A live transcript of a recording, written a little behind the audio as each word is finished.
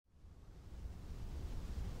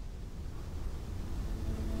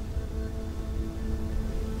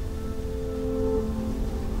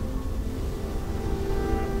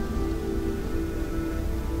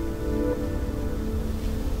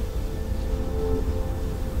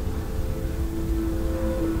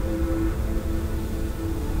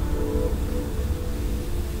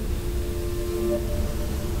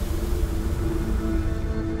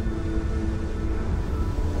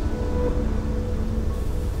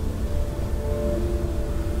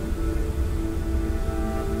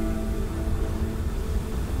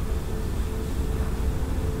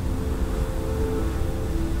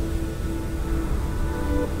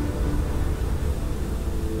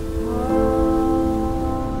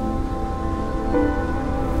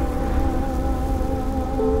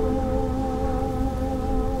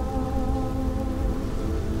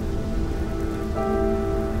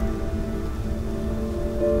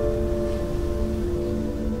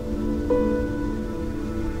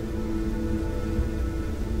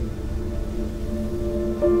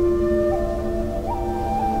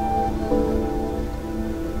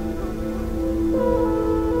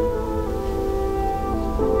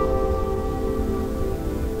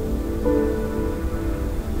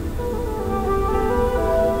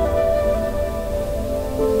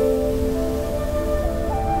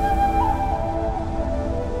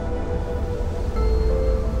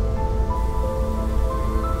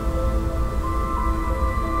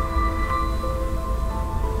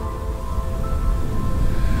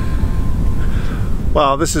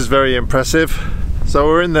Wow, this is very impressive. So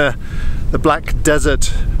we're in the Black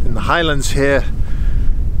Desert in the highlands here,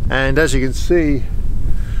 and as you can see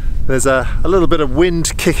there's a little bit of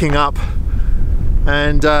wind kicking up,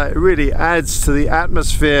 and it really adds to the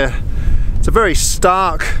atmosphere. It's a very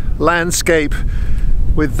stark landscape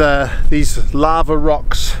with these lava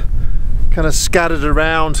rocks kind of scattered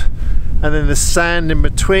around and then the sand in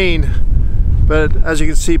between. But as you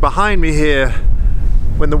can see behind me here,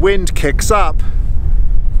 when the wind kicks up,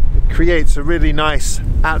 it creates a really nice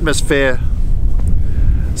atmosphere.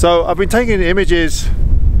 So I've been taking images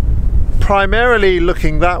primarily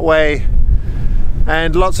looking that way,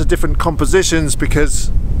 and lots of different compositions,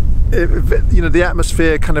 because you know, the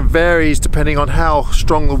atmosphere kind of varies depending on how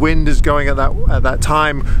strong the wind is going at that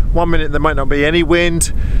time. One minute there might not be any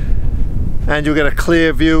wind and you'll get a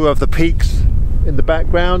clear view of the peaks in the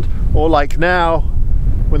background, or like now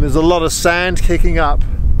when there's a lot of sand kicking up,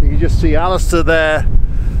 you can just see Alistair there.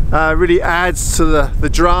 Really adds to the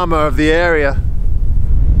drama of the area.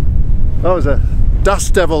 Oh, there's a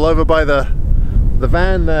dust devil over by the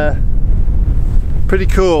van there. Pretty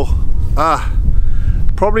cool.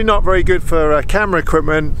 Probably not very good for camera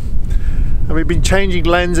equipment, and we've been changing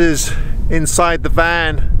lenses inside the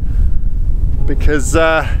van because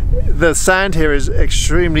the sand here is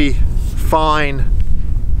extremely fine.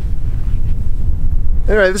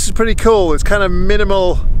 Anyway, this is pretty cool. It's kind of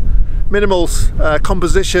minimal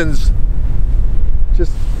compositions,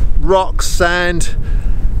 just rocks, sand,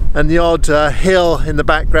 and the odd hill in the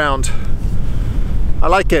background. I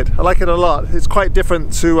like it a lot. It's quite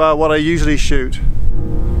different to what I usually shoot.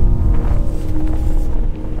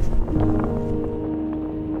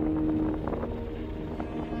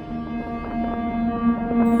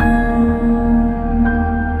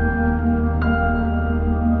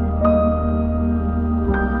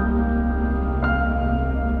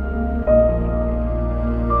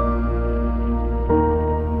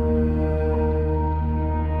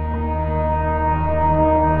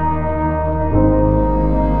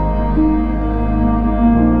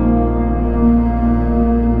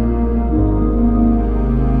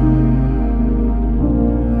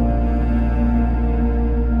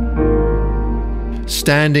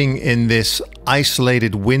 Standing in this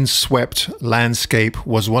isolated, windswept landscape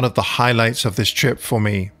was one of the highlights of this trip for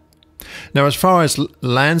me. Now, as far as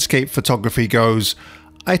landscape photography goes,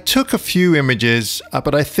 I took a few images,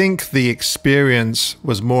 but I think the experience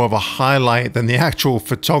was more of a highlight than the actual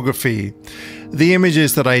photography. The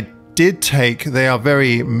images that I did take, they are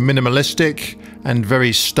very minimalistic and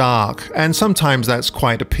very stark, and sometimes that's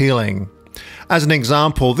quite appealing. As an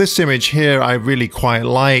example, this image here I really quite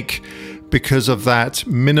like, because of that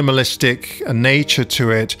minimalistic nature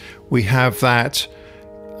to it. We have that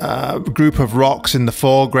group of rocks in the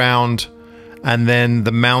foreground, and then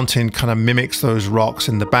the mountain kind of mimics those rocks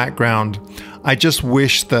in the background. I just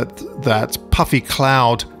wish that that puffy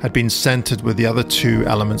cloud had been centered with the other two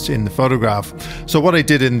elements in the photograph. So what I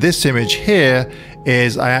did in this image here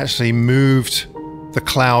is I actually moved the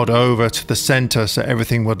cloud over to the center so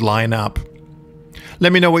everything would line up.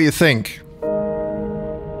 Let me know what you think.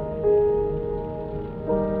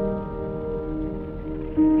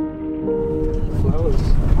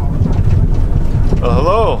 Well,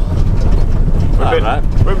 hello.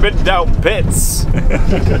 We've been down pits.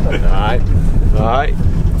 Right.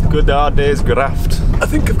 Good hard day's graft. I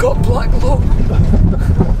think I've got black lung.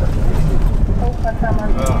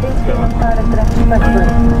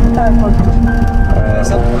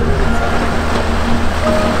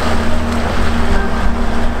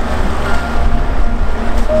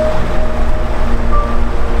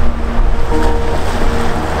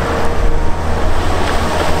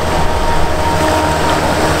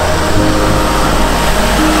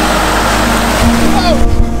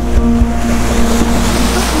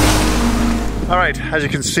 Alright, as you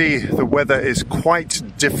can see, the weather is quite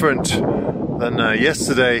different than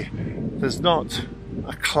yesterday. There's not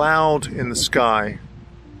a cloud in the sky.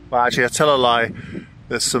 Well, actually, I tell a lie.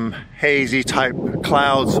 There's some hazy type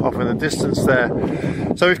clouds off in the distance there.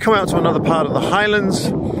 So we've come out to another part of the highlands,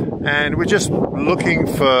 and we're just looking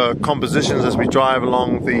for compositions as we drive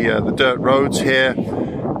along the dirt roads here.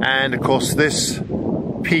 And of course, this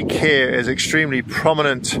peak here is extremely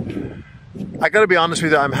prominent. I gotta be honest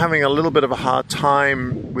with you, I'm having a little bit of a hard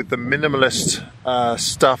time with the minimalist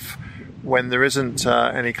stuff when there isn't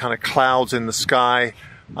any kind of clouds in the sky.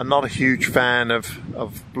 I'm not a huge fan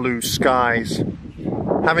of blue skies.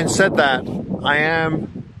 Having said that, I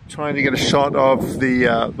am trying to get a shot of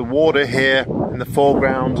the water here in the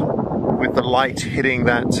foreground with the light hitting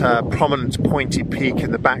that prominent pointy peak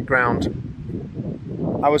in the background.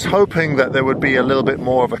 I was hoping that there would be a little bit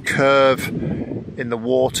more of a curve in the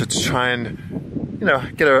water to try and, you know,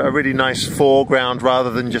 get a really nice foreground rather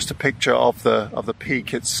than just a picture of the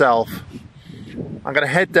peak itself. I'm going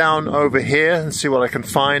to head down over here and see what I can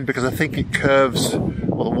find, because I think it curves,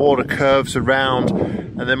 or the water curves around,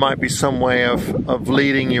 and there might be some way of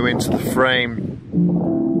leading you into the frame.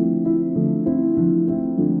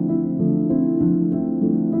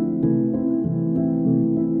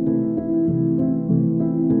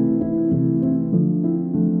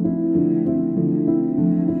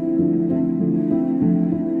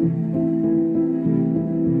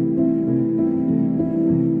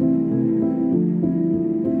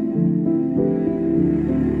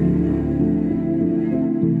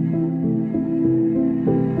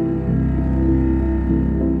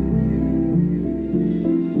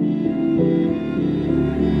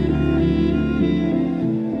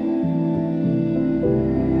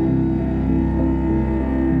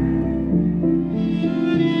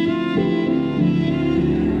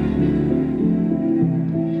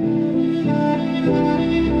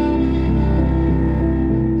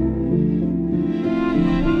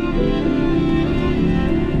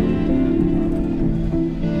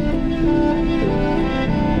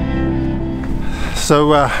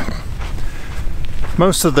 So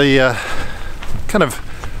most of the kind of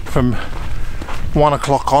from 1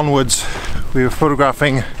 o'clock onwards, we were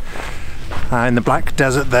photographing in the black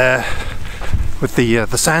desert there with the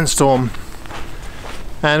sandstorm,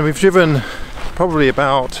 and we've driven probably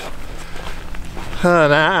about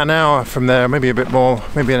an hour from there, maybe a bit more,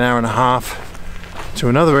 maybe an hour and a half, to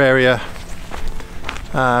another area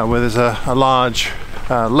where there's a large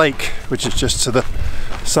lake, which is just to the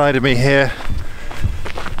side of me here.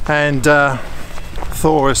 And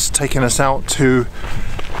Thor has taken us out to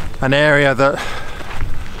an area that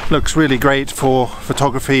looks really great for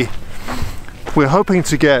photography. We're hoping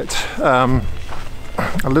to get a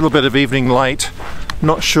little bit of evening light.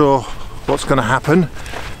 Not sure what's going to happen.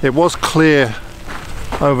 It was clear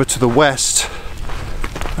over to the west,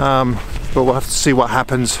 but we'll have to see what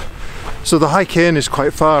happens. So the hike in is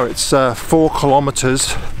quite far. It's 4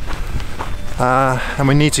 kilometers, and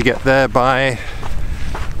we need to get there by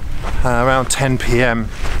around 10 p.m.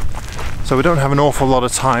 So we don't have an awful lot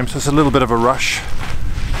of time, so it's a little bit of a rush.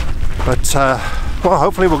 But well,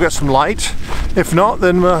 hopefully we'll get some light. If not,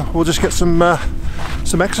 then we'll just get some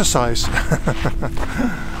exercise.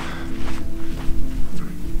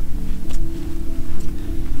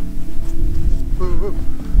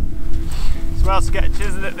 It's well sketchy,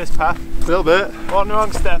 isn't it, this path? A little bit. One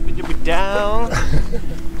wrong step and you'll be down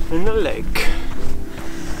in the lake.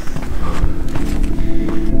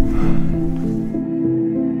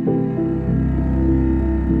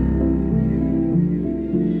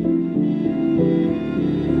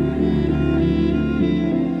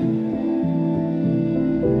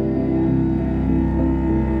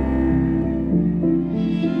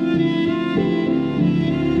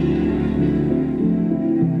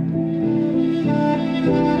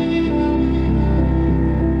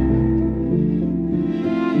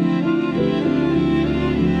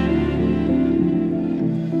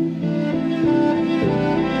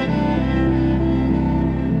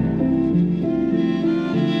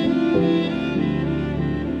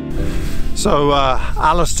 So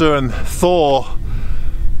Alistair and Thor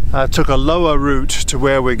took a lower route to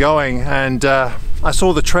where we're going, and I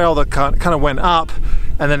saw the trail that kind of went up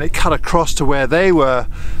and then it cut across to where they were,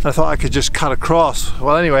 and I thought I could just cut across.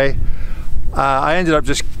 Well, anyway, I ended up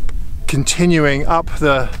just continuing up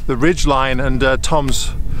the ridge line, and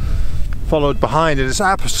Tom's followed behind. It is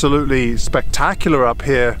absolutely spectacular up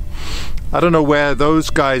here. I don't know where those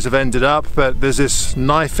guys have ended up, but there's this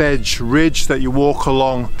knife edge ridge that you walk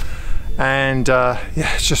along, and yeah,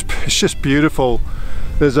 it's just beautiful.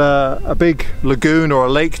 There's a big lagoon or a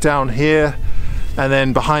lake down here, and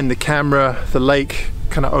then behind the camera the lake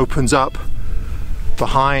kind of opens up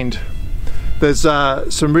behind. There's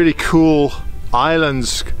some really cool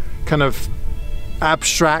islands, kind of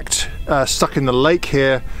abstract, stuck in the lake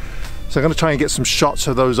here, so I'm going to try and get some shots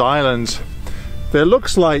of those islands. There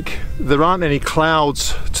looks like there aren't any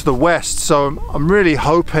clouds to the west, so I'm really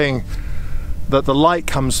hoping that the light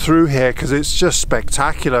comes through here, because it's just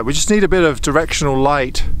spectacular. We just need a bit of directional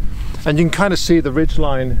light, and you can kind of see the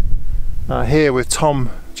ridgeline here with Tom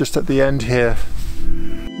just at the end here.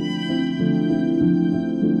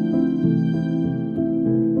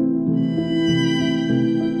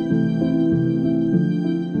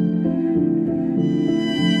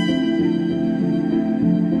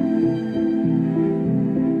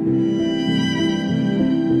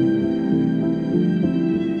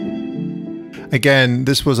 Again,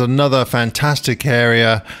 this was another fantastic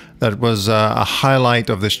area that was a highlight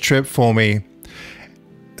of this trip for me.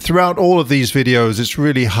 Throughout all of these videos, it's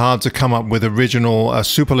really hard to come up with original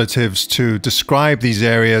superlatives to describe these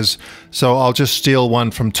areas, so I'll just steal one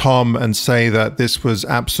from Tom and say that this was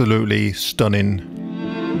absolutely stunning.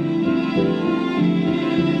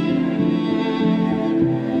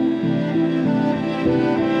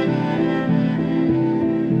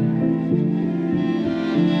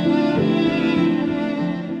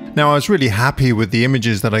 Now, I was really happy with the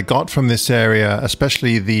images that I got from this area,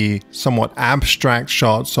 especially the somewhat abstract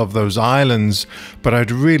shots of those islands, but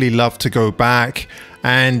I'd really love to go back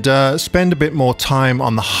and spend a bit more time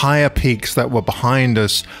on the higher peaks that were behind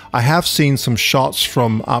us. I have seen some shots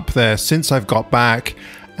from up there since I've got back,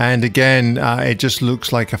 and again, it just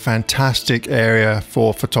looks like a fantastic area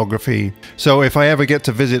for photography. So if I ever get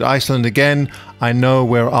to visit Iceland again, I know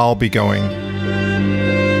where I'll be going.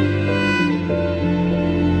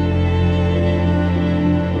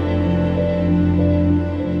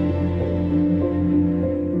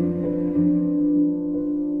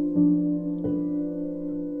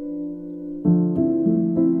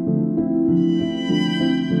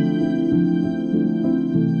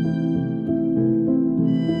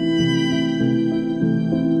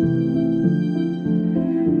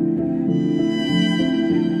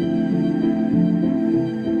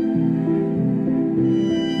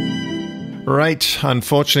 Right,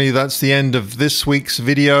 unfortunately that's the end of this week's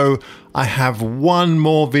video. I have one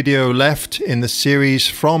more video left in the series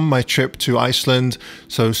from my trip to Iceland,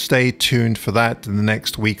 so stay tuned for that in the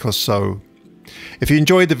next week or so. If you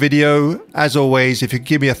enjoyed the video, as always, if you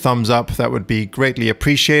give me a thumbs up, that would be greatly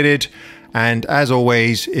appreciated. And as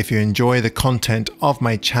always, if you enjoy the content of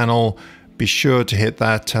my channel, be sure to hit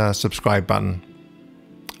that subscribe button.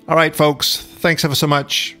 All right, folks, thanks ever so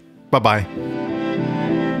much. Bye-bye.